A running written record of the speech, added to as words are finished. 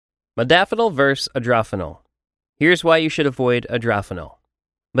Modafinil versus Adrafinil. Here's why you should avoid Adrafinil.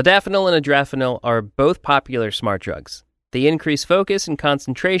 Modafinil and Adrafinil are both popular smart drugs. They increase focus and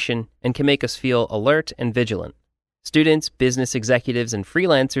concentration and can make us feel alert and vigilant. Students, business executives, and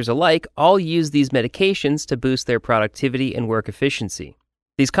freelancers alike all use these medications to boost their productivity and work efficiency.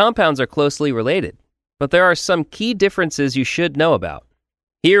 These compounds are closely related, but there are some key differences you should know about.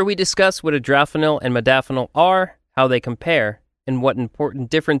 Here we discuss what Adrafinil and Modafinil are, how they compare, and what important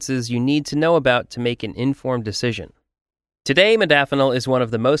differences you need to know about to make an informed decision. Today, Modafinil is one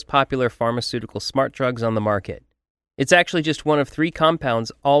of the most popular pharmaceutical smart drugs on the market. It's actually just one of 3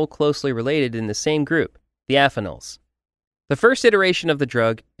 compounds all closely related in the same group, the afinils. The first iteration of the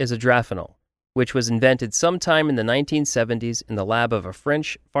drug is Adrafinil, which was invented sometime in the 1970s in the lab of a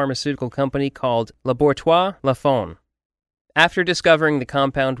French pharmaceutical company called Laboratoire Lafon. After discovering the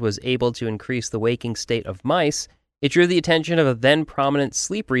compound was able to increase the waking state of mice, it drew the attention of a then-prominent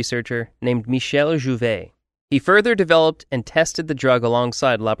sleep researcher named Michel Jouvet. He further developed and tested the drug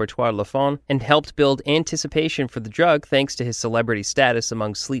alongside Laboratoire Lafon and helped build anticipation for the drug thanks to his celebrity status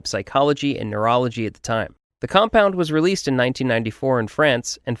among sleep psychology and neurology at the time. The compound was released in 1994 in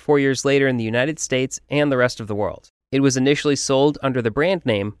France and 4 years later in the United States and the rest of the world. It was initially sold under the brand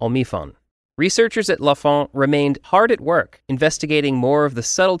name Olmifon. Researchers at Lafon remained hard at work investigating more of the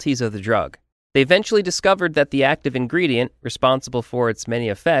subtleties of the drug. They eventually discovered that the active ingredient, responsible for its many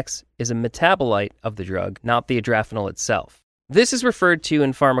effects, is a metabolite of the drug, not the Adrafinil itself. This is referred to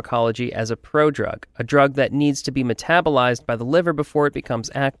in pharmacology as a prodrug, a drug that needs to be metabolized by the liver before it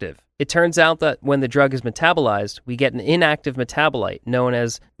becomes active. It turns out that when the drug is metabolized, we get an inactive metabolite known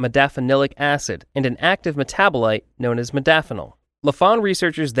as modafinilic acid and an active metabolite known as modafinil. Lafon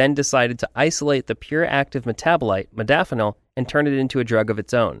researchers then decided to isolate the pure active metabolite, modafinil, and turn it into a drug of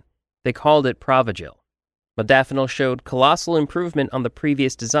its own. They called it Provigil. Modafinil showed colossal improvement on the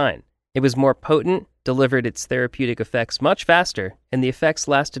previous design. It was more potent, delivered its therapeutic effects much faster, and the effects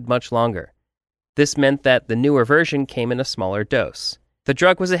lasted much longer. This meant that the newer version came in a smaller dose. The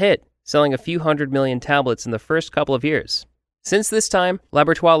drug was a hit, selling a few 100 million tablets in the first couple of years. Since this time,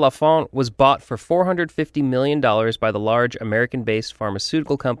 Laboratoire Lafon was bought for $450 million by the large American-based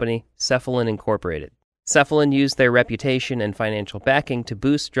pharmaceutical company Cephalin Incorporated. Cephalin used their reputation and financial backing to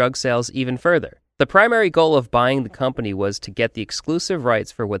boost drug sales even further. The primary goal of buying the company was to get the exclusive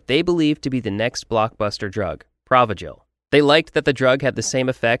rights for what they believed to be the next blockbuster drug, Provigil. They liked that the drug had the same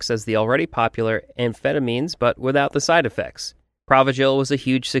effects as the already popular amphetamines, but without the side effects. Provigil was a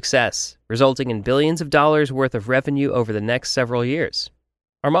huge success, resulting in billions of dollars worth of revenue over the next several years.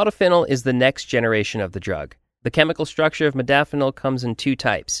 Modafinil is the next generation of the drug. The chemical structure of modafinil comes in 2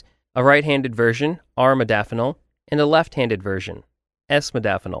 types, a right-handed version, R-modafinil, and a left-handed version,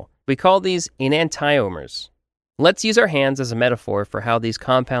 S-modafinil. We call these enantiomers. Let's use our hands as a metaphor for how these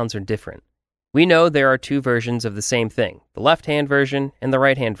compounds are different. We know there are 2 versions of the same thing, the left-hand version and the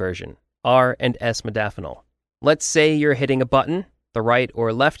right-hand version, R and S-modafinil. Let's say you're hitting a button. The right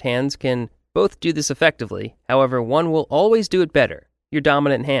or left hands can both do this effectively. However, one will always do it better, your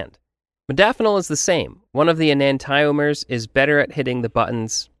dominant hand. Modafinil is the same. One of the enantiomers is better at hitting the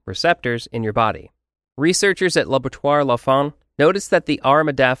button's receptors in your body. Researchers at Laboratoire Lafon noticed that the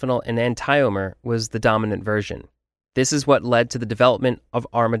R-modafinil enantiomer was the dominant version. This is what led to the development of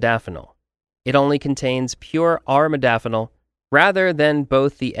R-modafinil. It only contains pure R-modafinil rather than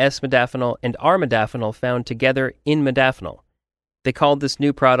both the S-modafinil and R-modafinil found together in modafinil. They called this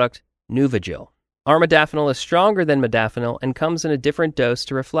new product Nuvigil. R-modafinil is stronger than modafinil and comes in a different dose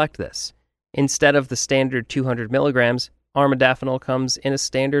to reflect this. Instead of the standard 200 milligrams, R-modafinil comes in a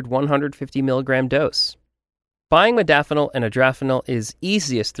standard 150 milligram dose. Buying modafinil and Adrafinil is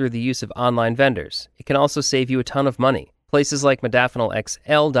easiest through the use of online vendors. It can also save you a ton of money. Places like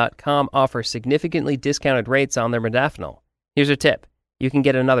modafinilxl.com offer significantly discounted rates on their modafinil. Here's a tip. You can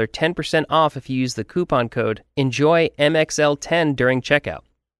get another 10% off if you use the coupon code ENJOYMXL10 during checkout.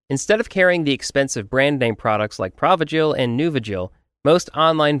 Instead of carrying the expensive brand name products like Provigil and Nuvigil, most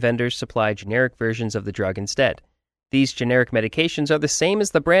online vendors supply generic versions of the drug instead. These generic medications are the same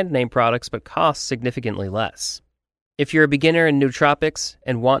as the brand name products but cost significantly less. If you're a beginner in nootropics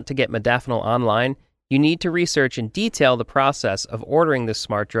and want to get modafinil online, you need to research in detail the process of ordering this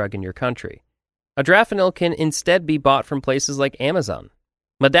smart drug in your country. Adrafinil can instead be bought from places like Amazon.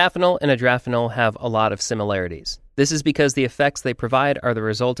 Modafinil and Adrafinil have a lot of similarities. This is because the effects they provide are the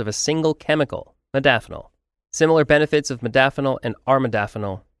result of a single chemical, modafinil. Similar benefits of modafinil and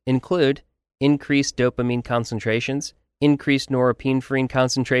R-modafinil include increased dopamine concentrations, increased norepinephrine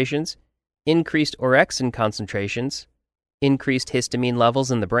concentrations, increased orexin concentrations, increased histamine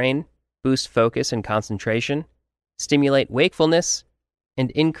levels in the brain, boost focus and concentration, stimulate wakefulness, and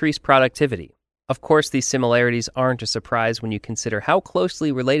increase productivity. Of course, these similarities aren't a surprise when you consider how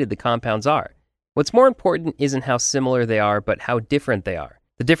closely related the compounds are. What's more important isn't how similar they are, but how different they are.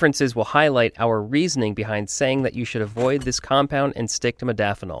 The differences will highlight our reasoning behind saying that you should avoid this compound and stick to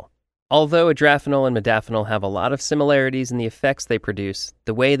modafinil. Although adrafinil and modafinil have a lot of similarities in the effects they produce,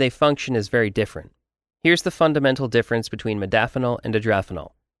 the way they function is very different. Here's the fundamental difference between modafinil and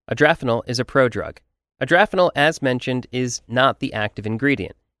adrafinil. Adrafinil is a prodrug. Adrafinil, as mentioned, is not the active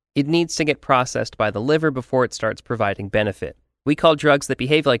ingredient. It needs to get processed by the liver before it starts providing benefit. We call drugs that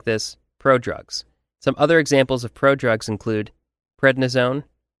behave like this prodrugs. Some other examples of prodrugs include prednisone,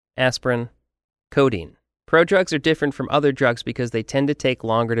 aspirin, codeine. Prodrugs are different from other drugs because they tend to take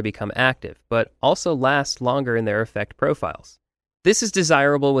longer to become active, but also last longer in their effect profiles. This is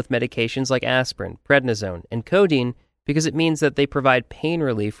desirable with medications like aspirin, prednisone, and codeine because it means that they provide pain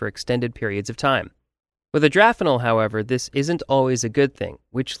relief for extended periods of time. With adrafinil, however, this isn't always a good thing,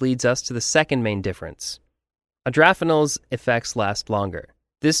 which leads us to the second main difference. Adrafinil's effects last longer.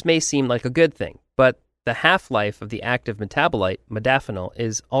 This may seem like a good thing, but the half-life of the active metabolite, modafinil,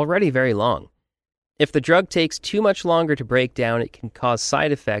 is already very long. If the drug takes too much longer to break down, it can cause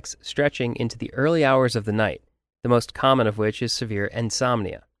side effects stretching into the early hours of the night, the most common of which is severe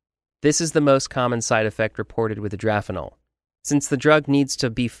insomnia. This is the most common side effect reported with adrafinil. Since the drug needs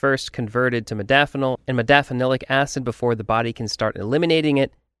to be first converted to modafinil and modafinilic acid before the body can start eliminating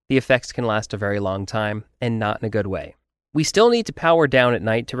it, the effects can last a very long time, and not in a good way. We still need to power down at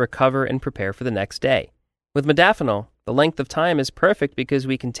night to recover and prepare for the next day. With modafinil, the length of time is perfect because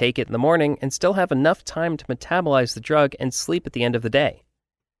we can take it in the morning and still have enough time to metabolize the drug and sleep at the end of the day.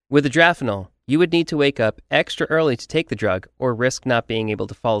 With adrafinil, you would need to wake up extra early to take the drug or risk not being able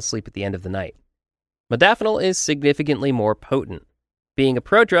to fall asleep at the end of the night. Modafinil is significantly more potent. Being a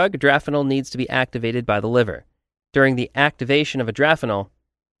prodrug, adrafinil needs to be activated by the liver. During the activation of adrafinil,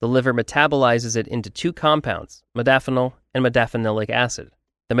 the liver metabolizes it into two compounds, modafinil and modafinilic acid.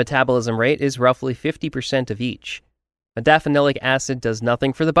 The metabolism rate is roughly 50% of each. Modafinilic acid does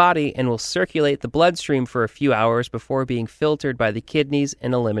nothing for the body and will circulate the bloodstream for a few hours before being filtered by the kidneys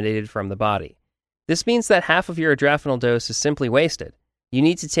and eliminated from the body. This means that half of your adrafinil dose is simply wasted. You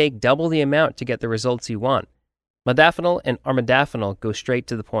need to take double the amount to get the results you want. Modafinil and armodafinil go straight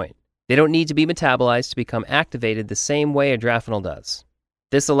to the point. They don't need to be metabolized to become activated the same way adrafinil does.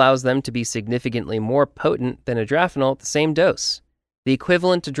 This allows them to be significantly more potent than adrafinil at the same dose. The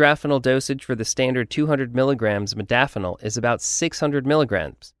equivalent adrafinil dosage for the standard 200 milligrams modafinil is about 600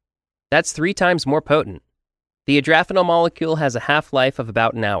 milligrams. That's 3 times more potent. The adrafinil molecule has a half-life of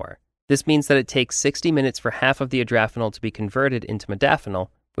about an hour. This means that it takes 60 minutes for half of the adrafinil to be converted into modafinil,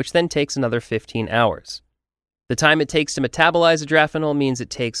 which then takes another 15 hours. The time it takes to metabolize adrafinil means it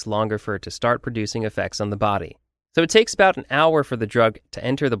takes longer for it to start producing effects on the body. So it takes about an hour for the drug to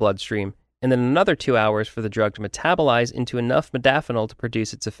enter the bloodstream, and then another 2 hours for the drug to metabolize into enough modafinil to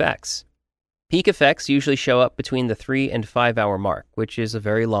produce its effects. Peak effects usually show up between the 3 and 5 hour mark, which is a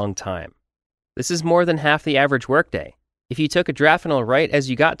very long time. This is more than half the average workday. If you took adrafinil right as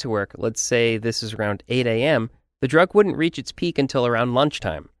you got to work, let's say this is around 8 a.m., the drug wouldn't reach its peak until around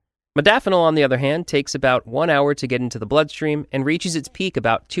lunchtime. Modafinil, on the other hand, takes about 1 hour to get into the bloodstream and reaches its peak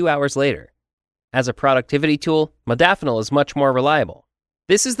about 2 hours later. As a productivity tool, modafinil is much more reliable.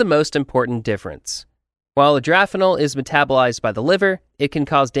 This is the most important difference. While adrafinil is metabolized by the liver, it can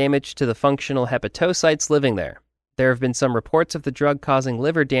cause damage to the functional hepatocytes living there. There have been some reports of the drug causing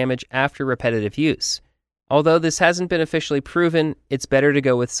liver damage after repetitive use. Although this hasn't been officially proven, it's better to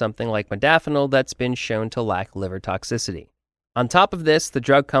go with something like modafinil that's been shown to lack liver toxicity. On top of this, the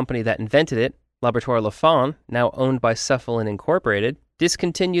drug company that invented it, Laboratoire Lafon, now owned by Cephalin Incorporated,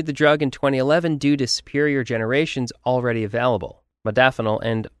 discontinued the drug in 2011 due to superior generations already available, modafinil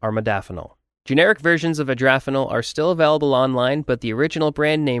and armodafinil. Generic versions of adrafinil are still available online, but the original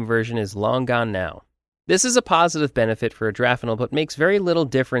brand name version is long gone now. This is a positive benefit for adrafinil, but makes very little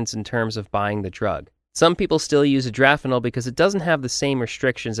difference in terms of buying the drug. Some people still use adrafinil because it doesn't have the same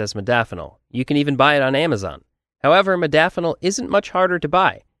restrictions as modafinil. You can even buy it on Amazon. However, modafinil isn't much harder to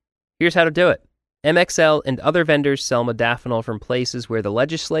buy. Here's how to do it. MXL and other vendors sell modafinil from places where the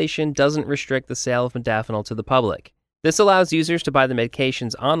legislation doesn't restrict the sale of modafinil to the public. This allows users to buy the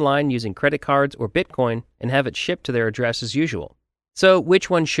medications online using credit cards or Bitcoin and have it shipped to their address as usual. So, which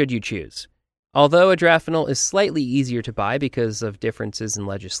one should you choose? Although adrafinil is slightly easier to buy because of differences in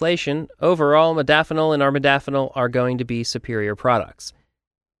legislation, overall, modafinil and armodafinil are going to be superior products.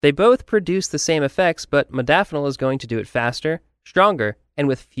 They both produce the same effects, but modafinil is going to do it faster, stronger, and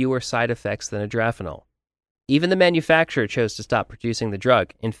with fewer side effects than adrafinil. Even the manufacturer chose to stop producing the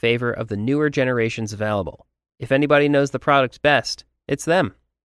drug in favor of the newer generations available. If anybody knows the product best, It's them.